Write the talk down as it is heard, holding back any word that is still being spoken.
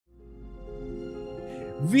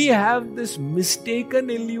We have this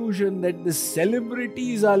mistaken illusion that the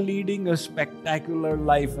celebrities are leading a spectacular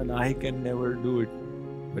life and I can never do it.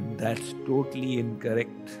 But that's totally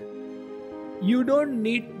incorrect. You don't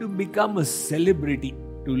need to become a celebrity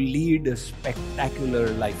to lead a spectacular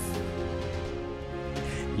life.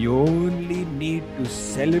 You only need to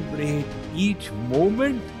celebrate each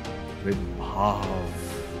moment with bhav.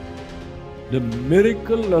 The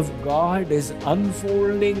miracle of God is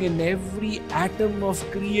unfolding in every atom of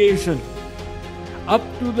creation, up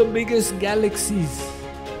to the biggest galaxies.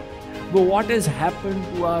 But what has happened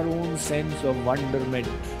to our own sense of wonderment?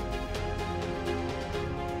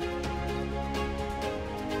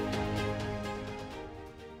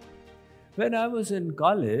 When I was in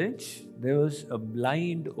college, there was a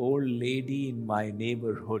blind old lady in my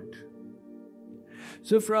neighborhood.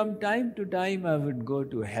 So from time to time, I would go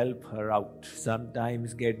to help her out.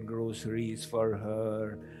 Sometimes get groceries for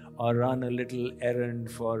her or run a little errand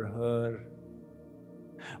for her.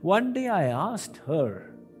 One day I asked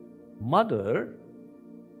her, "Mother,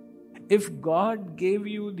 if God gave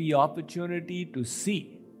you the opportunity to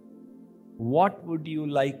see, what would you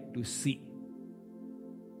like to see?"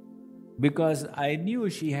 Because I knew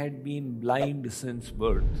she had been blind since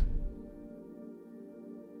birth.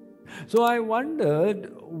 So I wondered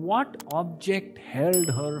what object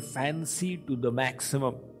held her fancy to the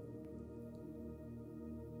maximum.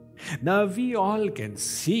 Now we all can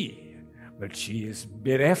see, but she is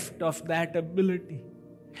bereft of that ability.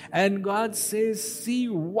 And God says, "See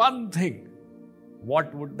one thing."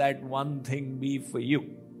 What would that one thing be for you?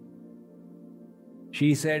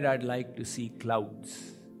 She said, "I'd like to see clouds."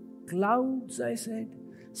 Clouds, I said.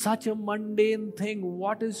 Such a mundane thing.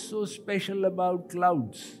 What is so special about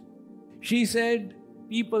clouds? She said,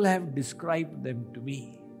 "People have described them to me.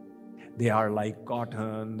 They are like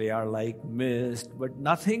cotton, they are like mist, but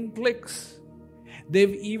nothing clicks.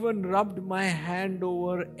 They've even rubbed my hand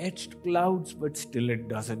over etched clouds, but still it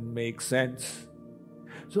doesn't make sense.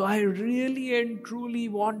 So I really and truly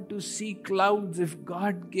want to see clouds. If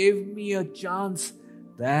God gave me a chance,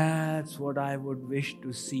 that's what I would wish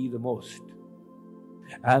to see the most."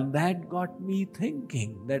 And that got me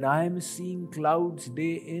thinking that I am seeing clouds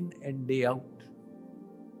day in and day out.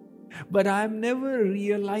 But I am never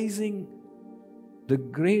realizing the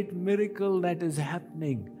great miracle that is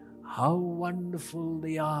happening, how wonderful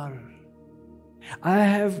they are. I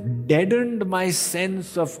have deadened my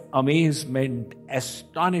sense of amazement,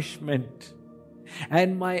 astonishment,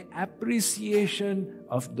 and my appreciation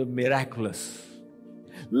of the miraculous.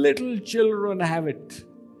 Little children have it,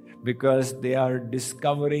 because they are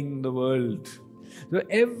discovering the world. So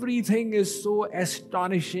everything is so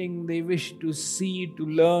astonishing, they wish to see, to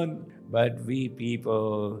learn. But we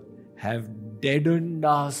people have deadened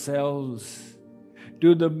ourselves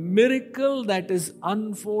to the miracle that is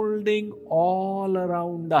unfolding all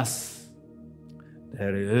around us.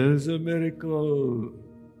 There is a miracle.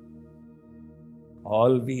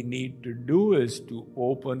 All we need to do is to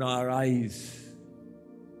open our eyes.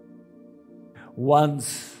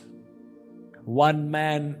 Once, one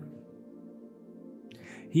man,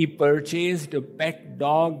 he purchased a pet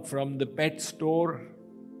dog from the pet store,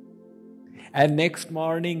 and next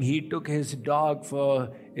morning he took his dog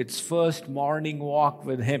for its first morning walk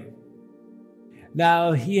with him.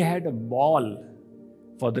 Now he had a ball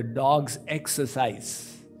for the dog's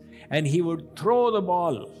exercise, and he would throw the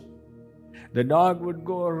ball. The dog would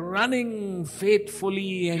go running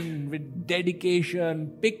faithfully and with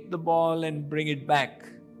dedication, pick the ball and bring it back.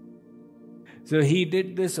 So he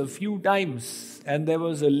did this a few times, and there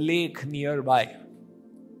was a lake nearby.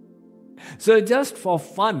 So just for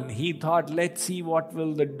fun, he thought, let's see what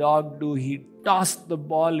will the dog do. He tossed the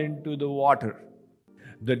ball into the water.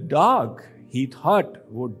 The dog, he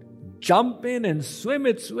thought, would jump in and swim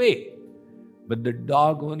its way. But the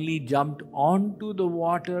dog only jumped onto the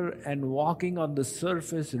water and, walking on the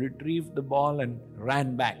surface, retrieved the ball and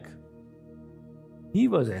ran back. He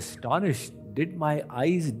was astonished. Did my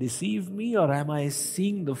eyes deceive me, or am I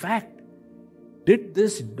seeing the fact? Did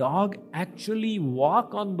this dog actually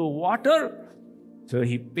walk on the water? So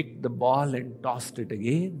he picked the ball and tossed it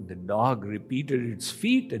again. The dog repeated its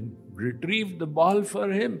feat and retrieved the ball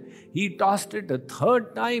for him. He tossed it a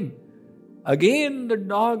third time. Again the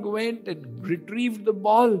dog went and retrieved the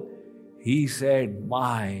ball. He said,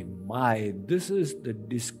 my, this is the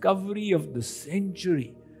discovery of the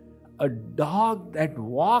century. A dog that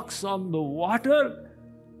walks on the water?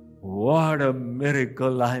 What a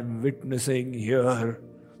miracle I'm witnessing here.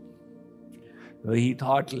 So he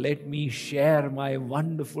thought, let me share my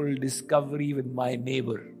wonderful discovery with my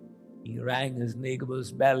neighbor. He rang his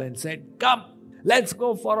neighbor's bell and said, come, let's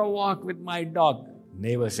go for a walk with my dog.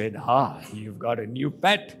 Neighbor said, you've got a new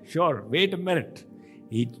pet? Sure, wait a minute.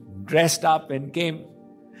 He dressed up and came.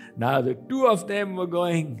 Now the two of them were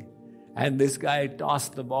going, and this guy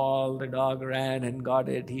tossed the ball. The dog ran and got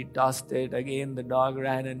it. He tossed it again. The dog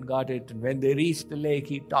ran and got it. And when they reached the lake,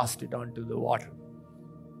 he tossed it onto the water.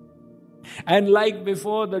 And like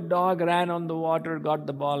before, the dog ran on the water, got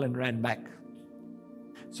the ball and ran back.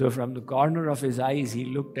 So from the corner of his eyes, he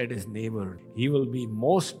looked at his neighbor. He will be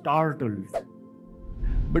most startled.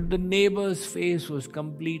 But the neighbor's face was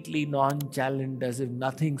completely nonchalant, as if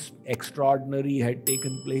nothing extraordinary had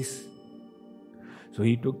taken place. So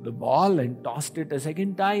he took the ball and tossed it a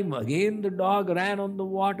second time. Again the dog ran on the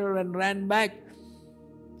water and ran back.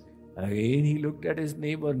 Again he looked at his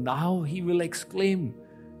neighbor. Now he will exclaim.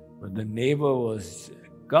 But the neighbor was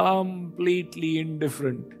completely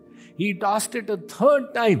indifferent. He tossed it a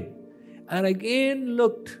third time and again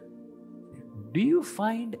looked. Do you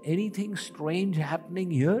find anything strange happening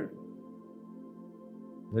here?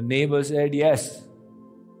 The neighbor said, yes,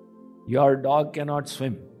 your dog cannot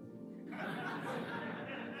swim.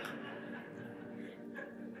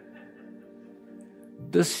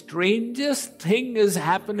 The strangest thing is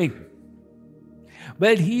happening,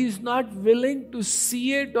 but he is not willing to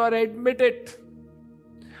see it or admit it.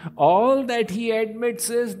 All that he admits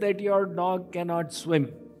is that your dog cannot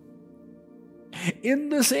swim. In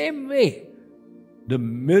the same way, the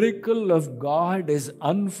miracle of God is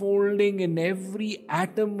unfolding in every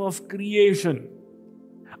atom of creation,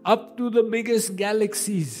 up to the biggest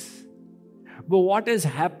galaxies. But what has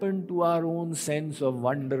happened to our own sense of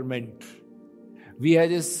wonderment? We are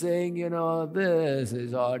just saying, this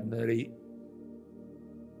is ordinary.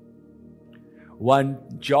 One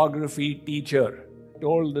geography teacher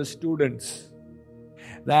told the students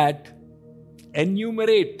that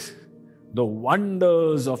enumerate the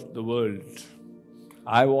wonders of the world.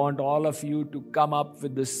 I want all of you to come up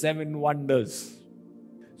with the 7 wonders.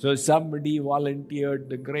 So somebody volunteered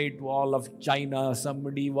the Great Wall of China,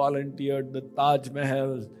 somebody volunteered the Taj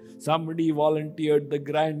Mahal, somebody volunteered the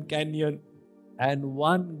Grand Canyon, and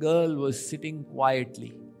one girl was sitting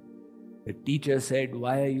quietly. The teacher said,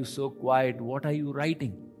 "Why are you so quiet? What are you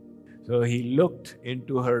writing?" So he looked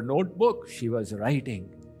into her notebook. She was writing.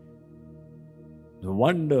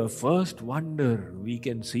 The first wonder we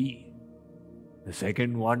can see. The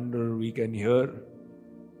second wonder we can hear.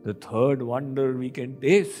 The third wonder we can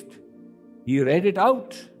taste. He read it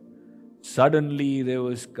out. Suddenly there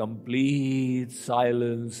was complete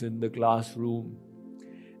silence in the classroom.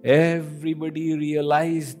 Everybody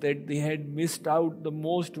realized that they had missed out the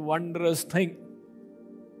most wondrous thing.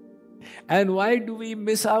 And why do we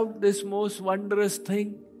miss out this most wondrous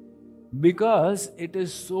thing? Because it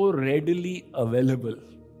is so readily available.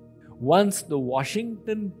 Once the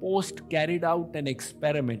Washington Post carried out an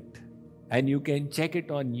experiment, and you can check it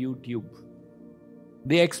on YouTube.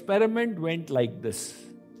 The experiment went like this.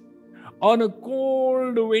 On a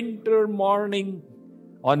cold winter morning,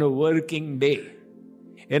 on a working day,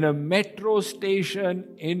 in a metro station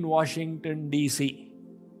in Washington, D.C.,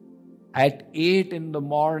 at 8 in the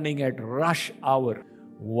morning at rush hour,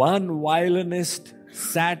 one violinist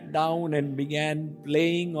sat down and began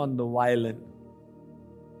playing on the violin.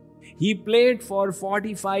 He played for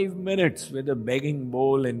 45 minutes with a begging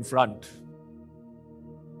bowl in front.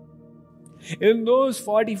 In those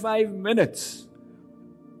 45 minutes,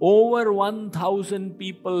 over 1,000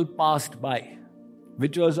 people passed by,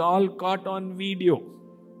 which was all caught on video.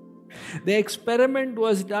 The experiment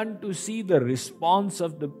was done to see the response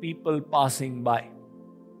of the people passing by.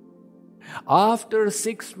 After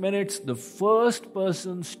 6 minutes, the first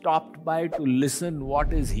person stopped by to listen.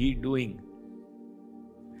 What is he doing?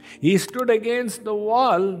 He stood against the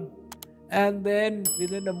wall, and then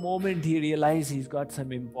within a moment he realized he's got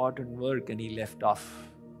some important work and he left off.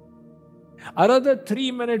 Another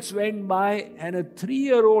 3 minutes went by and a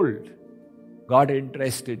 3-year-old got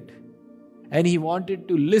interested and he wanted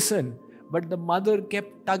to listen, but the mother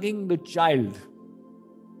kept tugging the child.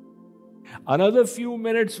 Another few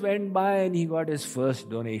minutes went by and he got his first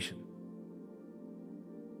donation.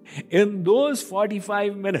 In those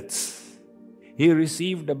 45 minutes, he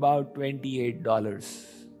received about $28.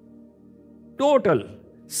 Total,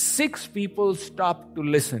 6 people stopped to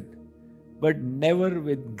listen, but never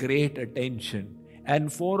with great attention,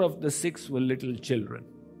 and 4 of the 6 were little children.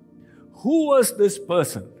 Who was this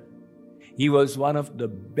person? He was one of the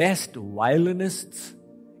best violinists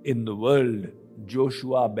in the world,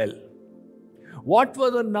 Joshua Bell. What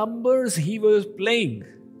were the numbers he was playing?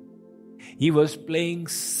 He was playing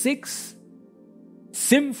 6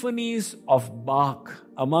 symphonies of Bach,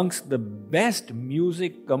 amongst the best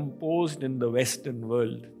music composed in the Western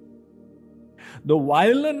world. The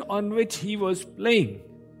violin on which he was playing,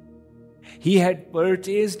 he had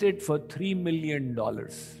purchased it for $3 million.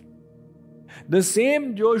 The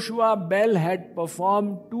same Joshua Bell had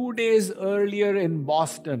performed 2 days earlier in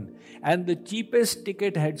Boston, and the cheapest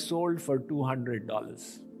ticket had sold for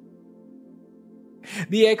 $200.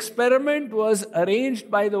 The experiment was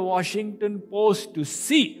arranged by the Washington Post to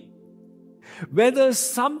see whether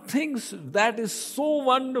something that is so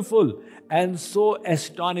wonderful and so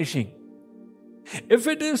astonishing, if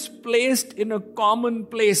it is placed in a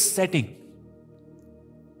commonplace setting,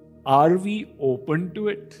 are we open to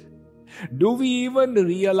it? Do we even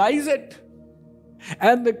realize it?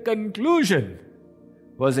 And the conclusion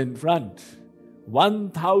was in front.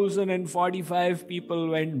 1,045 people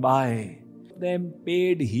went by. Them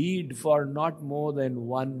paid heed for not more than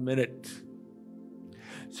 1 minute.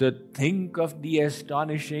 So think of the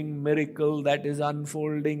astonishing miracle that is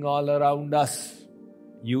unfolding all around us.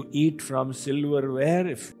 You eat from silverware.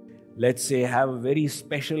 If, let's say, have a very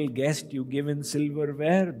special guest, you give in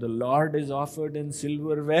silverware. The Lord is offered in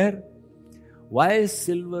silverware. Why is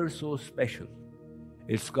silver so special?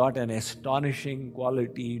 It's got an astonishing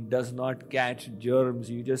quality. It does not catch germs.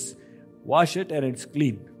 You just wash it and it's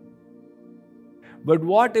clean. But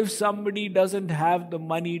what if somebody doesn't have the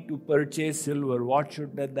money to purchase silver? What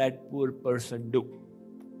should that poor person do?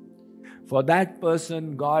 For that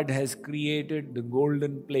person, God has created the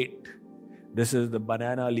golden plate. This is the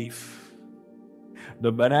banana leaf.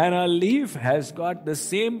 The banana leaf has got the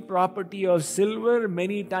same property of silver,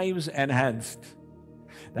 many times enhanced.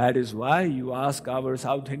 That is why you ask our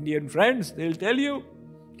South Indian friends, they'll tell you,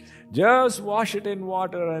 just wash it in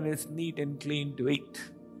water and it's neat and clean to eat.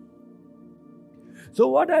 So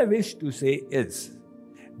what I wish to say is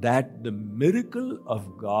that the miracle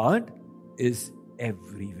of God is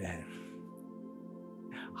everywhere.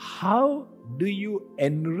 How do you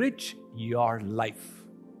enrich your life?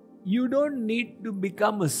 You don't need to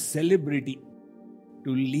become a celebrity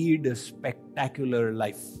to lead a spectacular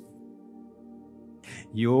life.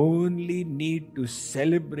 You only need to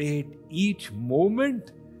celebrate each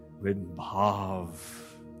moment with bhav.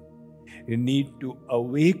 You need to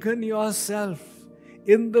awaken yourself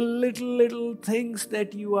in the little things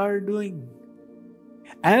that you are doing.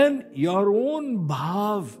 And your own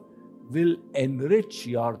bhav will enrich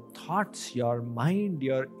your thoughts, your mind,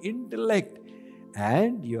 your intellect,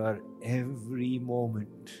 and your every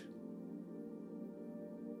moment.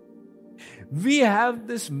 We have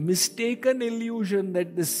this mistaken illusion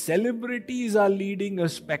that the celebrities are leading a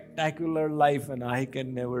spectacular life and I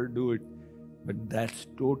can never do it. But that's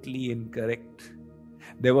totally incorrect.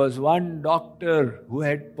 There was one doctor who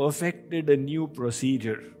had perfected a new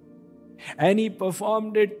procedure and he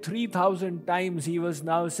performed it 3,000 times. He was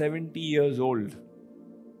now 70 years old.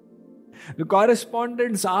 The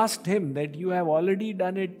correspondents asked him that you have already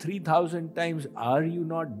done it 3,000 times. Are you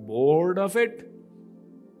not bored of it?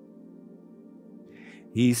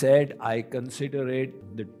 He said, I consider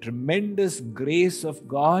it the tremendous grace of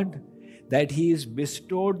God that He has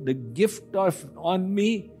bestowed the gift on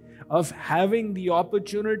me of having the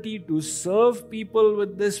opportunity to serve people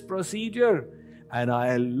with this procedure. And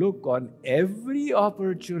I look on every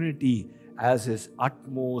opportunity as His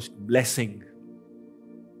utmost blessing.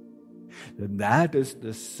 And that is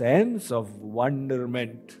the sense of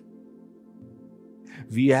wonderment.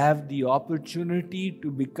 We have the opportunity to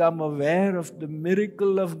become aware of the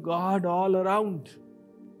miracle of God all around.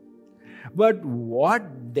 But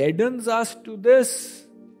what deadens us to this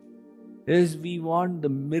is we want the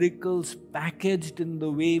miracles packaged in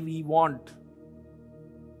the way we want.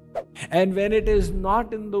 And when it is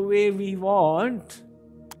not in the way we want,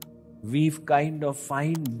 we've kind of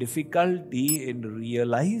find difficulty in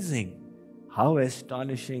realizing how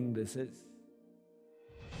astonishing this is.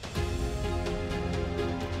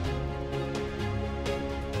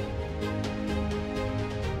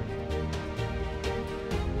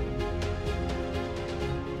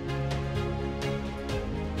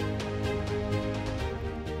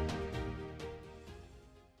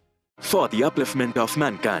 For the upliftment of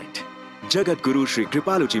mankind, Jagat Guru Sri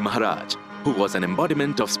Kripaluji Maharaj, who was an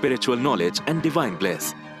embodiment of spiritual knowledge and divine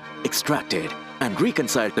bliss, extracted and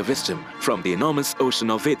reconciled the wisdom from the enormous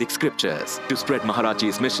ocean of Vedic scriptures to spread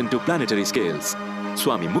Maharaji's mission to planetary scales.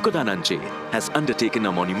 Swami Mukundananda has undertaken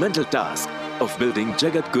a monumental task of building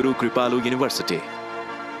Jagat Guru Kripalu University.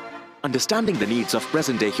 Understanding the needs of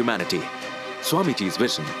present-day humanity, Swamiji's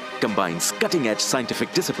vision combines cutting-edge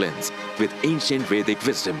scientific disciplines with ancient Vedic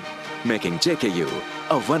wisdom, making JKU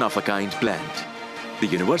a one-of-a-kind blend. The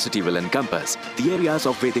university will encompass the areas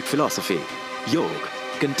of Vedic philosophy, yoga,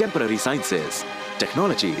 contemporary sciences,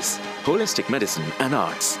 technologies, holistic medicine and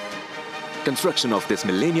arts. Construction of this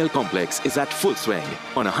millennial complex is at full swing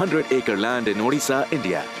on a 100-acre land in Odisha,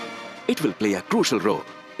 India. It will play a crucial role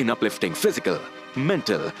in uplifting physical,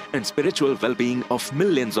 mental and spiritual well-being of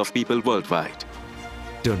millions of people worldwide.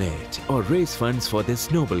 Donate or raise funds for this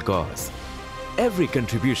noble cause. Every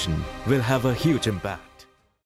contribution will have a huge impact.